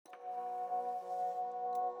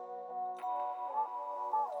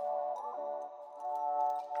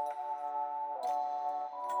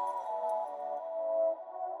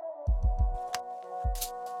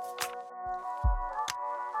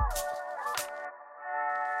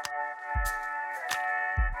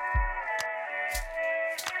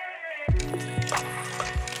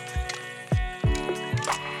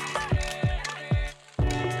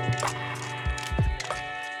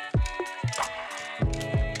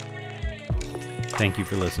Thank you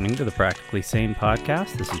for listening to the Practically Sane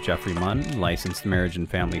podcast. This is Jeffrey Munn, licensed marriage and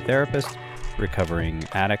family therapist, recovering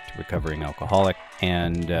addict, recovering alcoholic,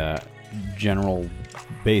 and general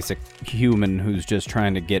basic human who's just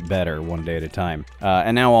trying to get better one day at a time.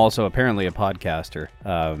 And now also apparently a podcaster.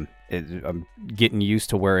 I'm getting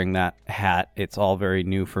used to wearing that hat. It's all very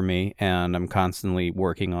new for me, and I'm constantly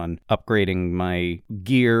working on upgrading my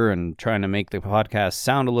gear and trying to make the podcast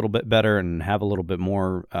sound a little bit better and have a little bit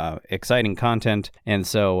more exciting content. And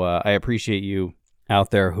so I appreciate you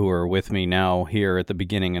out there who are with me now here at the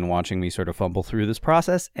beginning and watching me sort of fumble through this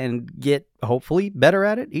process and get hopefully better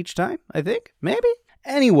at it each time, I think, maybe.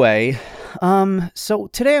 Anyway, so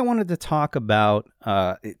today I wanted to talk about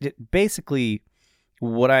basically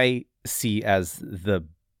what I see as the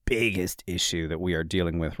biggest issue that we are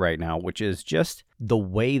dealing with right now, which is just the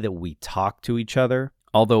way that we talk to each other.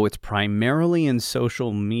 Although it's primarily in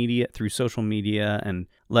social media, through social media and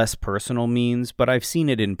less personal means, but I've seen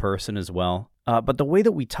it in person as well. But the way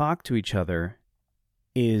that we talk to each other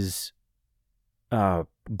is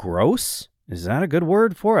gross. Is that a good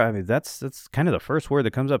word for it? I mean, that's kind of the first word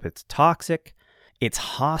that comes up. It's toxic. It's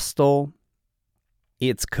hostile.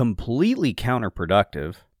 It's completely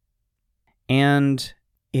counterproductive, and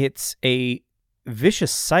it's a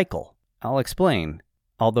vicious cycle. I'll explain,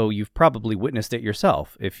 although you've probably witnessed it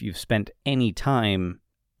yourself if you've spent any time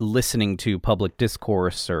listening to public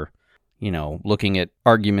discourse or, looking at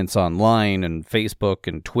arguments online and Facebook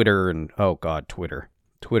and Twitter and, oh God, Twitter.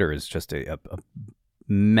 Twitter is just a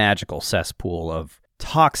magical cesspool of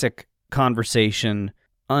toxic conversation,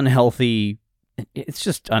 unhealthy. It's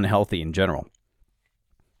just unhealthy in general.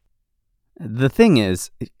 The thing is,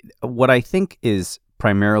 what I think is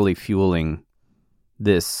primarily fueling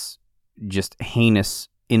this just heinous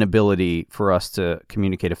inability for us to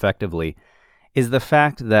communicate effectively is the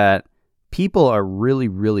fact that people are really,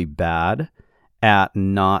 really bad at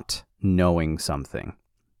not knowing something.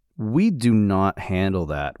 We do not handle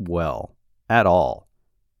that well at all.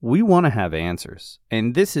 We want to have answers.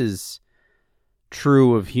 And this is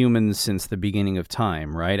true of humans since the beginning of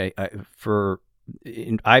time, right?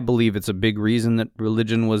 I believe it's a big reason that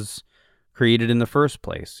religion was created in the first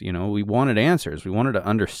place. We wanted answers. We wanted to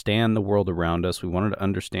understand the world around us. We wanted to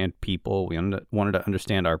understand people. We wanted to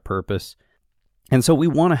understand our purpose. And so we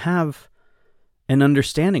want to have an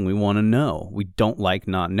understanding. We want to know. We don't like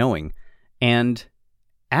not knowing. And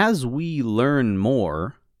as we learn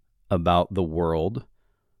more about the world,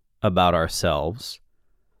 about ourselves,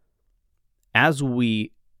 as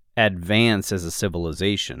we advance as a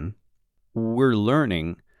civilization, we're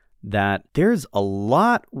learning that there's a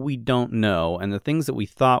lot we don't know, and the things that we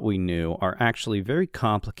thought we knew are actually very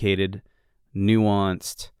complicated,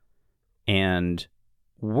 nuanced, and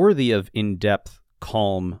worthy of in-depth,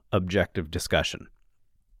 calm, objective discussion.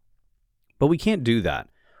 But we can't do that.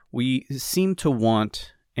 We seem to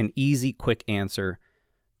want an easy, quick answer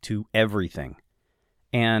to everything.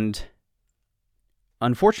 And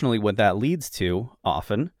unfortunately, what that leads to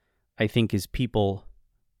often, I think, is people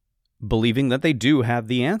believing that they do have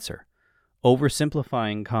the answer,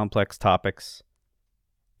 oversimplifying complex topics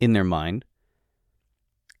in their mind,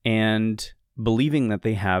 and believing that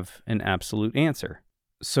they have an absolute answer.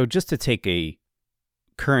 So just to take a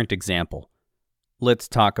current example, let's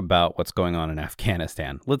talk about what's going on in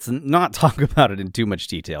Afghanistan. Let's not talk about it in too much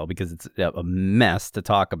detail because it's a mess to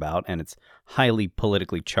talk about and it's highly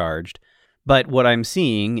politically charged. But what I'm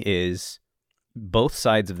seeing is both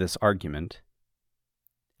sides of this argument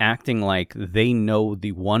acting like they know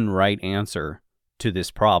the one right answer to this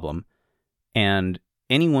problem, and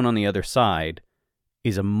anyone on the other side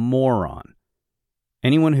is a moron.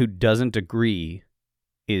 Anyone who doesn't agree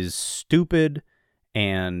is stupid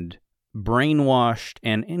and brainwashed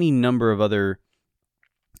and any number of other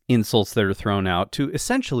insults that are thrown out to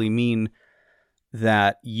essentially mean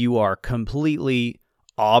that you are completely,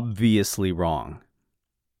 obviously wrong.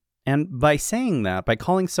 And by saying that, by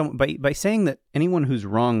saying that anyone who's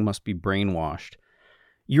wrong must be brainwashed,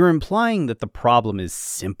 you're implying that the problem is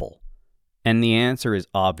simple and the answer is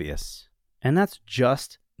obvious. And that's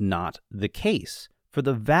just not the case for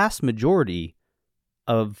the vast majority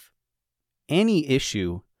of any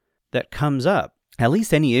issue that comes up, at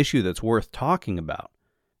least any issue that's worth talking about.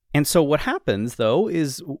 And so what happens, though,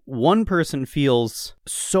 is one person feels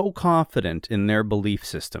so confident in their belief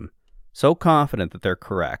system, so confident that they're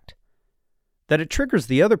correct, that it triggers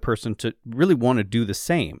the other person to really want to do the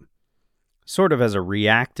same, sort of as a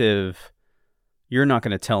reactive, you're not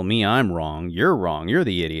going to tell me I'm wrong, you're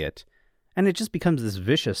the idiot. And it just becomes this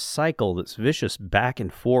vicious cycle, this vicious back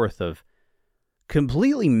and forth of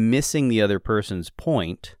completely missing the other person's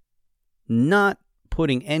point, not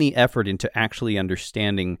putting any effort into actually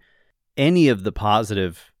understanding any of the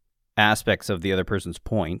positive aspects of the other person's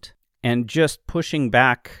point, and just pushing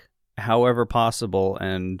back however possible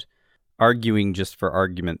and arguing just for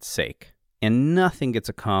argument's sake. And nothing gets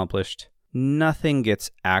accomplished. Nothing gets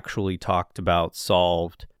actually talked about,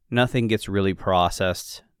 solved. Nothing gets really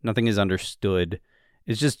processed. Nothing is understood.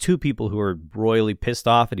 It's just two people who are royally pissed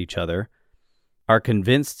off at each other, are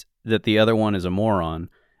convinced that the other one is a moron,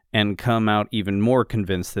 and come out even more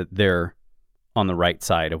convinced that they're on the right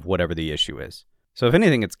side of whatever the issue is. So if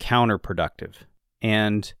anything, it's counterproductive.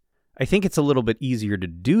 And I think it's a little bit easier to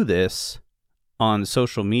do this on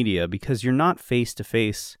social media because you're not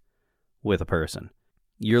face-to-face with a person.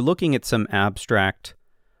 You're looking at some abstract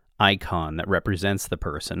icon that represents the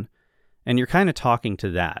person, and you're kind of talking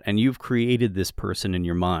to that, and you've created this person in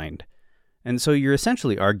your mind. And so you're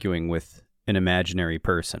essentially arguing with an imaginary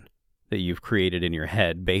person that you've created in your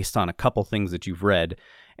head based on a couple things that you've read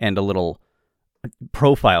and a little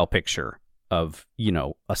profile picture of,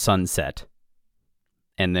 a sunset.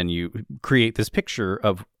 And then you create this picture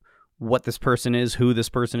of what this person is, who this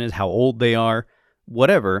person is, how old they are,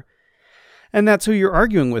 whatever. And that's who you're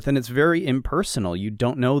arguing with, and it's very impersonal. You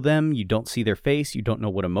don't know them, you don't see their face, you don't know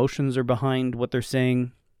what emotions are behind what they're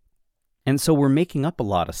saying. And so we're making up a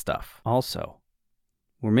lot of stuff also.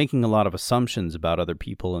 We're making a lot of assumptions about other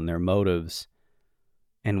people and their motives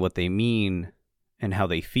and what they mean and how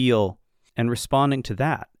they feel and responding to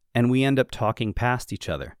that. And we end up talking past each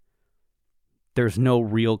other. There's no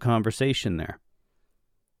real conversation there.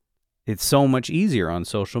 It's so much easier on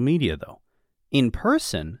social media, though. In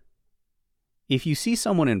person, if you see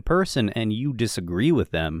someone in person and you disagree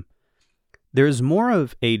with them, there's more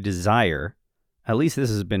of a desire, at least this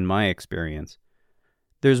has been my experience,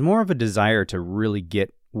 there's more of a desire to really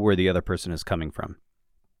get where the other person is coming from.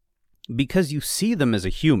 Because you see them as a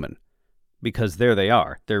human. Because there they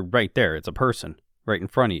are. They're right there. It's a person right in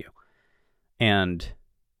front of you. And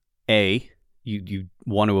you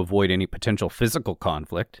want to avoid any potential physical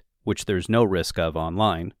conflict, which there's no risk of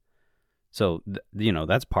online. So,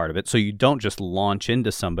 that's part of it. So you don't just launch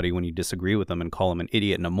into somebody when you disagree with them and call them an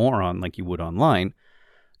idiot and a moron like you would online,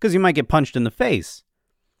 because you might get punched in the face.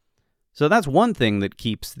 So that's one thing that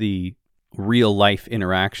keeps the real life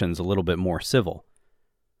interactions a little bit more civil.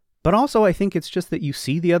 But also I think it's just that you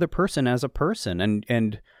see the other person as a person,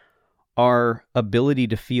 and our ability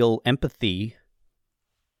to feel empathy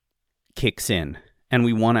kicks in, and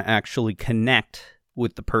we want to actually connect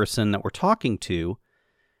with the person that we're talking to.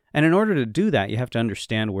 And in order to do that, you have to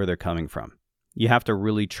understand where they're coming from. You have to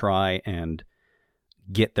really try and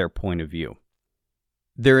get their point of view.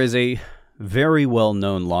 There is a very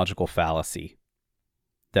well-known logical fallacy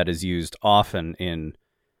that is used often in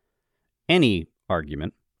any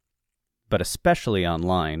argument, but especially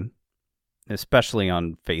online, especially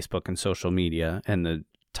on Facebook and social media and the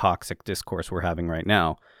toxic discourse we're having right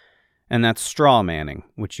now, and that's straw manning,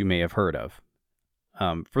 which you may have heard of.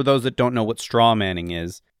 For those that don't know what straw manning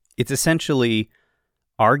is, it's essentially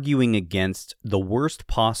arguing against the worst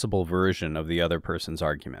possible version of the other person's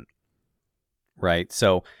argument, right?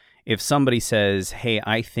 So if somebody says, hey,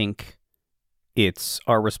 I think it's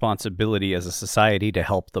our responsibility as a society to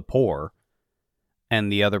help the poor,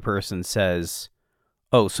 and the other person says,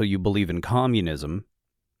 oh, so you believe in communism,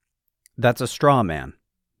 that's a straw man.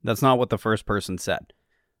 That's not what the first person said.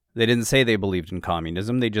 They didn't say they believed in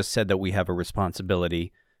communism. They just said that we have a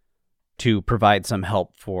responsibility to provide some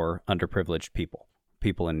help for underprivileged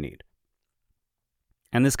people in need.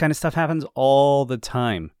 And this kind of stuff happens all the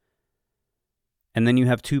time. And then you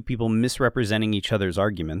have two people misrepresenting each other's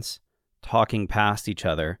arguments, talking past each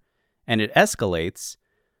other, and it escalates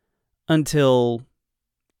until,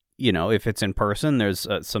 if it's in person, there's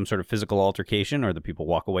some sort of physical altercation, or the people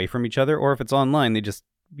walk away from each other, or if it's online, they just,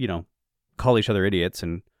 call each other idiots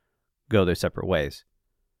and go their separate ways.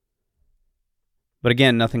 But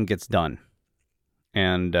again, nothing gets done,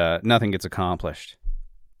 and nothing gets accomplished.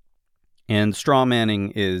 And straw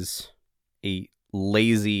manning is a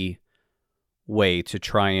lazy way to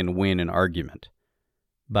try and win an argument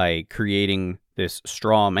by creating this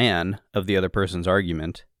straw man of the other person's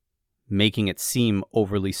argument, making it seem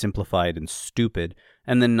overly simplified and stupid,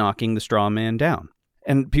 and then knocking the straw man down.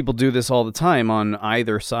 And people do this all the time on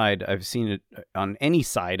either side. I've seen it on any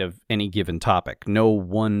side of any given topic. No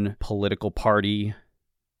one political party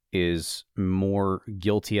is more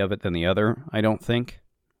guilty of it than the other, I don't think.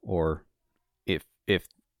 Or if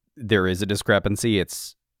there is a discrepancy,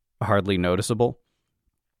 it's hardly noticeable.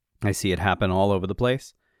 I see it happen all over the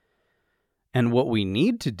place. And what we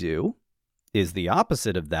need to do is the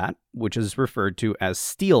opposite of that, which is referred to as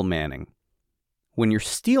steel manning. When you're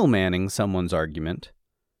steel manning someone's argument,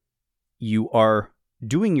 you are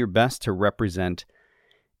doing your best to represent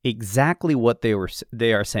exactly what they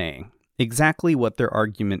are saying, exactly what their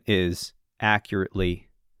argument is, accurately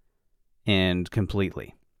and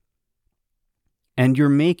completely. And you're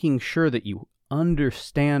making sure that you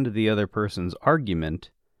understand the other person's argument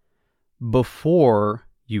before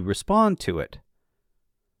you respond to it.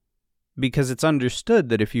 Because it's understood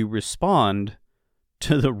that if you respond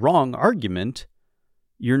to the wrong argument,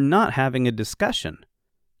 you're not having a discussion.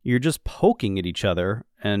 You're just poking at each other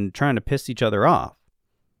and trying to piss each other off.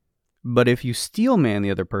 But if you steel man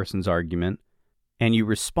the other person's argument and you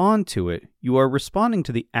respond to it, you are responding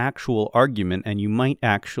to the actual argument, and you might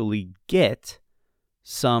actually get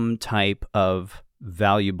some type of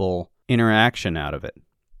valuable interaction out of it.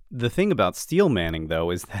 The thing about steel manning,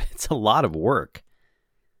 though, is that it's a lot of work.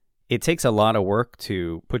 It takes a lot of work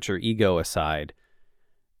to put your ego aside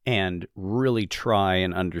and really try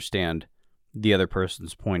and understand the other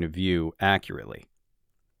person's point of view accurately.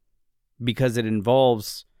 Because it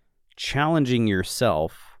involves challenging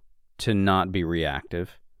yourself to not be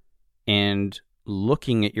reactive and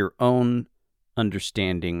looking at your own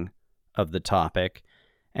understanding of the topic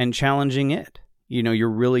and challenging it. You're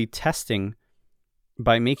really testing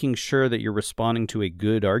by making sure that you're responding to a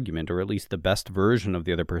good argument, or at least the best version of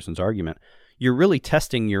the other person's argument. You're really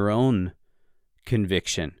testing your own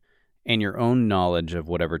conviction and your own knowledge of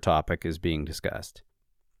whatever topic is being discussed.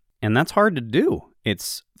 And that's hard to do.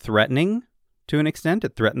 It's threatening to an extent.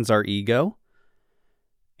 It threatens our ego.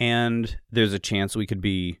 And there's a chance we could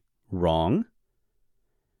be wrong.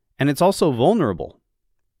 And it's also vulnerable.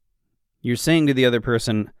 You're saying to the other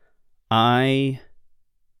person, I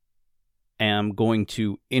am going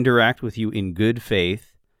to interact with you in good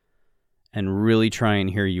faith and really try and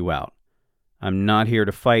hear you out. I'm not here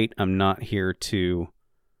to fight. I'm not here to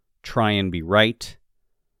try and be right.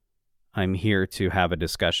 I'm here to have a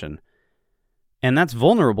discussion. And that's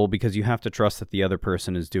vulnerable because you have to trust that the other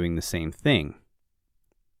person is doing the same thing.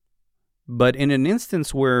 But in an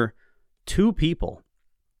instance where two people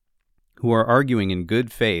who are arguing in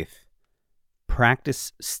good faith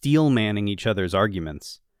practice steel manning each other's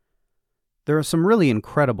arguments, there are some really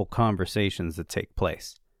incredible conversations that take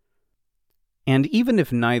place. And even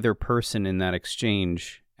if neither person in that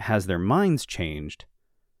exchange has their minds changed,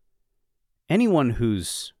 anyone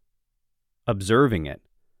who's observing it,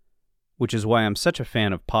 which is why I'm such a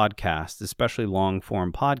fan of podcasts, especially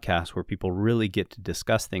long-form podcasts where people really get to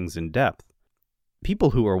discuss things in depth,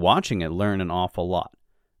 people who are watching it learn an awful lot.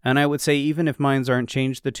 And I would say even if minds aren't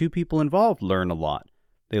changed, the two people involved learn a lot.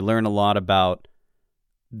 They learn a lot about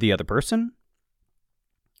the other person.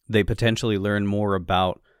 They potentially learn more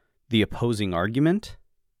about the opposing argument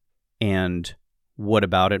and what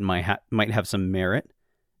about it might have some merit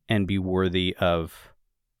and be worthy of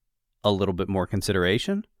a little bit more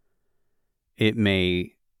consideration. It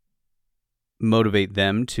may motivate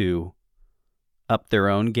them to up their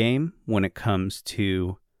own game when it comes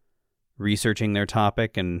to researching their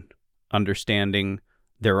topic and understanding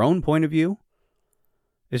their own point of view.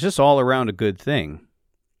 It's just all around a good thing.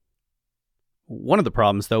 One of the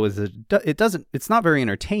problems, though, is that it's not very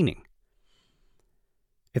entertaining.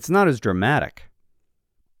 It's not as dramatic.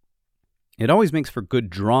 It always makes for good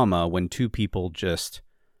drama when two people just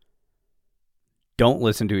don't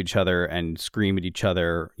listen to each other and scream at each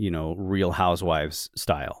other, Real Housewives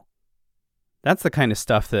style. That's the kind of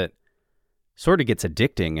stuff that sort of gets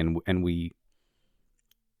addicting and we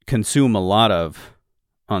consume a lot of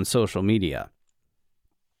on social media.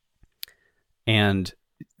 And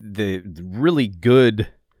the really good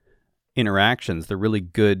interactions, the really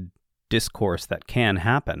good discourse that can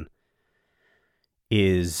happen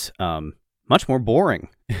is much more boring.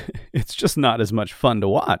 It's just not as much fun to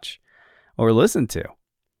watch or listen to.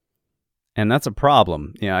 And that's a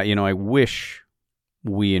problem. Yeah, I wish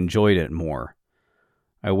we enjoyed it more.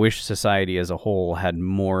 I wish society as a whole had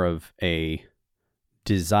more of a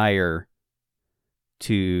desire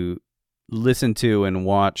to listen to and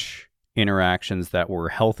watch interactions that were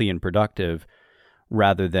healthy and productive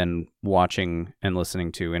rather than watching and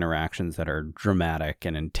listening to interactions that are dramatic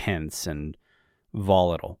and intense and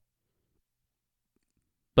volatile.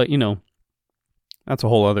 But, that's a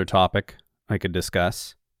whole other topic I could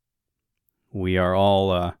discuss. We are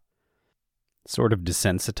all sort of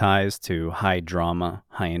desensitized to high drama,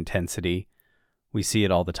 high intensity. We see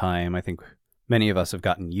it all the time. I think many of us have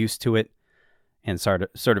gotten used to it and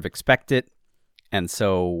sort of expect it. And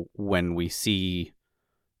so when we see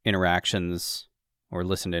interactions or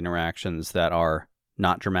listen to interactions that are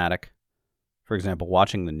not dramatic, For example,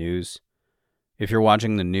 watching the news. If you're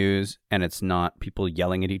watching the news and it's not people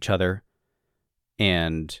yelling at each other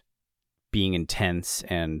and being intense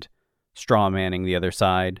and straw manning the other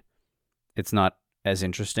side, it's not as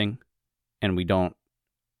interesting, and we don't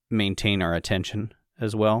maintain our attention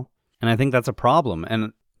as well. And I think that's a problem.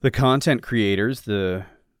 And the content creators, the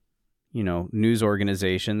news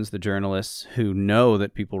organizations, the journalists who know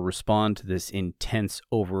that people respond to this intense,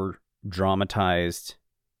 over-dramatized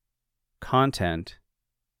content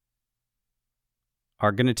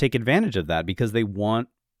are going to take advantage of that because they want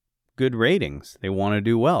good ratings. They want to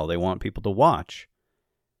do well. They want people to watch.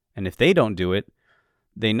 And if they don't do it,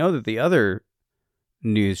 they know that the other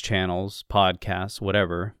news channels, podcasts,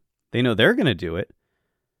 whatever, they know they're going to do it.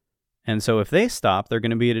 And so if they stop, they're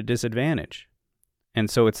going to be at a disadvantage.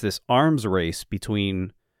 And so it's this arms race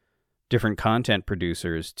between different content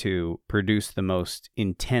producers to produce the most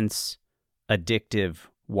intense, addictive,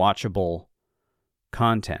 watchable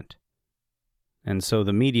content. And so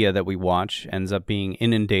the media that we watch ends up being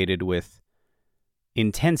inundated with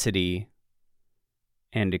intensity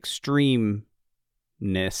and extremeness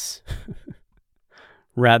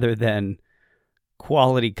rather than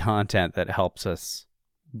quality content that helps us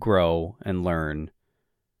grow and learn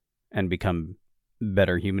and become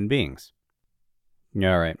better human beings.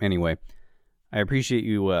 All right. Anyway, I appreciate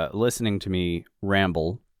you listening to me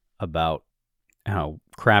ramble about how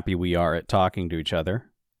crappy we are at talking to each other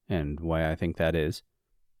and why I think that is.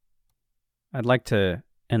 I'd like to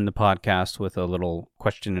end the podcast with a little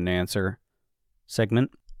question and answer segment.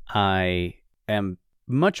 I am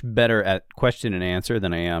much better at question and answer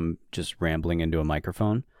than I am just rambling into a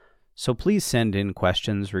microphone. So please send in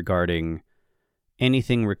questions regarding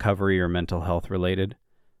anything recovery or mental health related.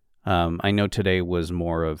 I know today was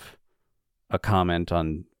more of a comment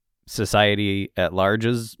on society at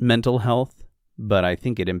large's mental health, but I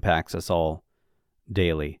think it impacts us all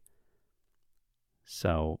daily.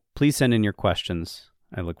 So please send in your questions.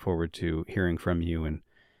 I look forward to hearing from you and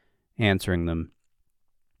answering them.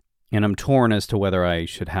 And I'm torn as to whether I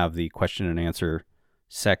should have the question and answer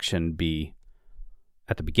section be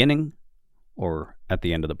at the beginning or at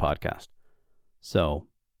the end of the podcast. So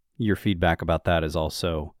your feedback about that is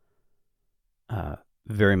also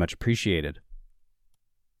very much appreciated.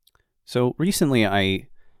 So recently I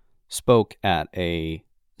spoke at a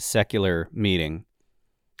secular meeting,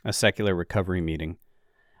 a secular recovery meeting,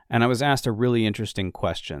 and I was asked a really interesting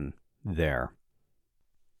question there.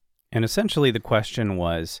 And essentially the question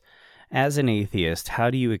was, as an atheist, how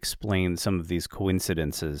do you explain some of these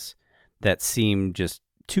coincidences that seem just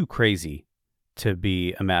too crazy to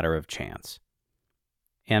be a matter of chance?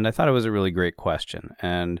 And I thought it was a really great question.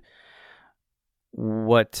 And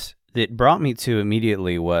what it brought me to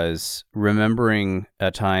immediately was remembering a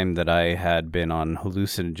time that I had been on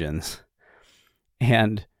hallucinogens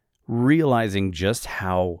and realizing just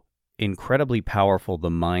how incredibly powerful the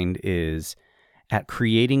mind is at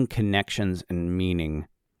creating connections and meaning,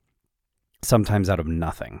 sometimes out of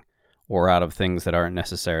nothing or out of things that aren't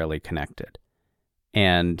necessarily connected.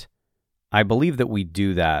 And I believe that we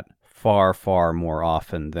do that far, far more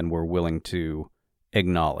often than we're willing to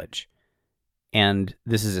acknowledge. And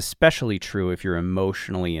this is especially true if you're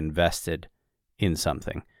emotionally invested in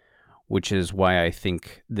something, which is why I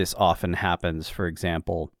think this often happens. For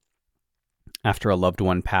example, after a loved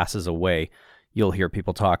one passes away, you'll hear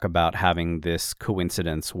people talk about having this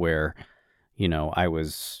coincidence where, I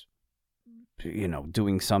was,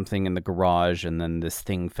 doing something in the garage and then this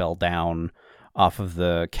thing fell down off of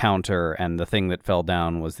the counter, and the thing that fell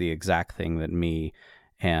down was the exact thing that me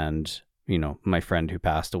and my friend who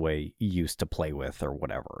passed away used to play with or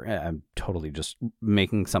whatever. I'm totally just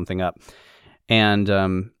making something up. And,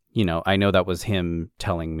 I know that was him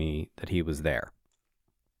telling me that he was there.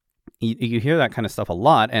 You hear that kind of stuff a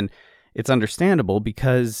lot, and it's understandable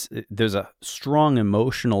because there's a strong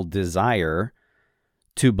emotional desire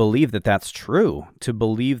to believe that that's true, to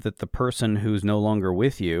believe that the person who's no longer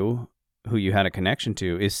with you, who you had a connection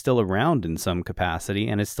to, is still around in some capacity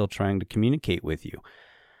and is still trying to communicate with you.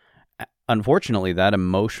 Unfortunately, that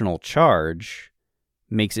emotional charge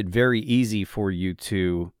makes it very easy for you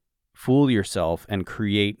to fool yourself and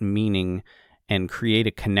create meaning and create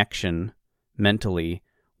a connection mentally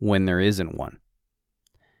when there isn't one.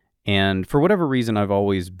 And for whatever reason, I've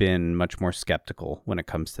always been much more skeptical when it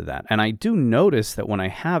comes to that. And I do notice that when I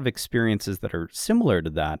have experiences that are similar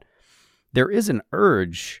to that, there is an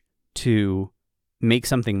urge to make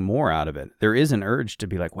something more out of it. There is an urge to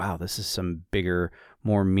be like, wow, this is some bigger,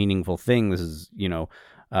 more meaningful thing. This is,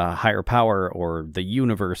 a higher power or the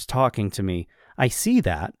universe talking to me. I see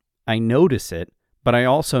that. I notice it. But I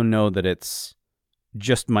also know that it's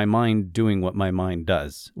just my mind doing what my mind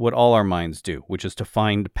does, what all our minds do, which is to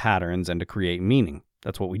find patterns and to create meaning.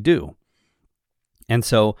 That's what we do. And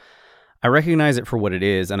so I recognize it for what it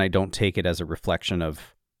is, and I don't take it as a reflection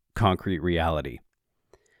of concrete reality.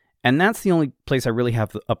 And that's the only place I really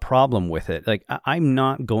have a problem with it. Like, I'm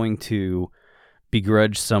not going to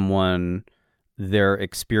begrudge someone their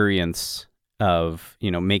experience of,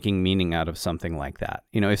 making meaning out of something like that.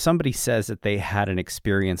 If somebody says that they had an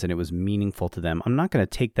experience and it was meaningful to them, I'm not going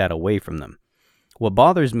to take that away from them. What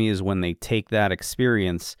bothers me is when they take that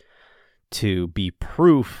experience to be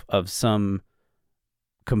proof of some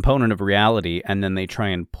component of reality, and then they try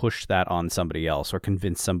and push that on somebody else or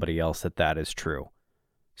convince somebody else that that is true.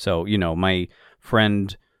 So, my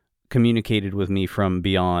friend communicated with me from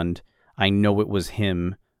beyond. I know it was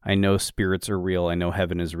him. I know spirits are real. I know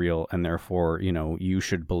heaven is real. And therefore, you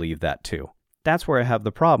should believe that too. That's where I have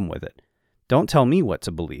the problem with it. Don't tell me what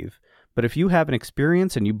to believe. But if you have an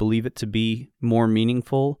experience and you believe it to be more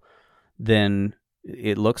meaningful than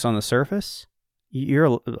it looks on the surface,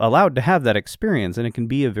 you're allowed to have that experience, and it can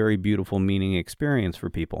be a very beautiful, meaning experience for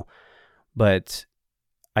people. But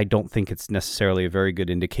I don't think it's necessarily a very good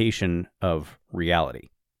indication of reality.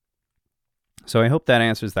 So I hope that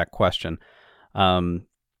answers that question. A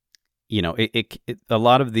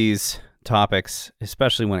lot of these topics,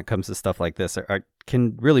 especially when it comes to stuff like this,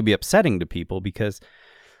 can really be upsetting to people, because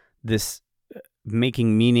this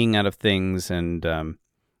making meaning out of things and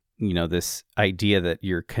this idea that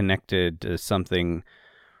you're connected to something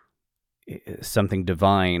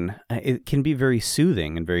divine, it can be very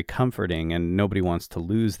soothing and very comforting, and nobody wants to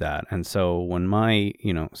lose that. And so when my,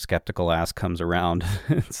 skeptical ass comes around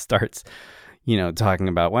and starts, talking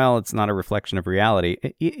about, well, it's not a reflection of reality,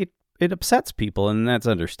 it upsets people, and that's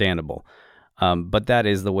understandable. But that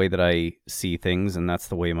is the way that I see things, and that's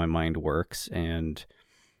the way my mind works. And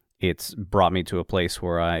it's brought me to a place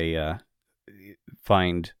where I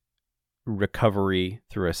find recovery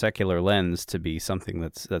through a secular lens to be something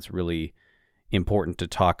that's really important to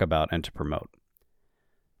talk about and to promote.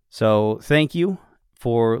 So thank you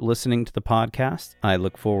for listening to the podcast. I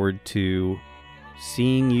look forward to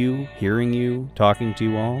seeing you, hearing you, talking to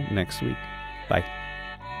you all next week. Bye.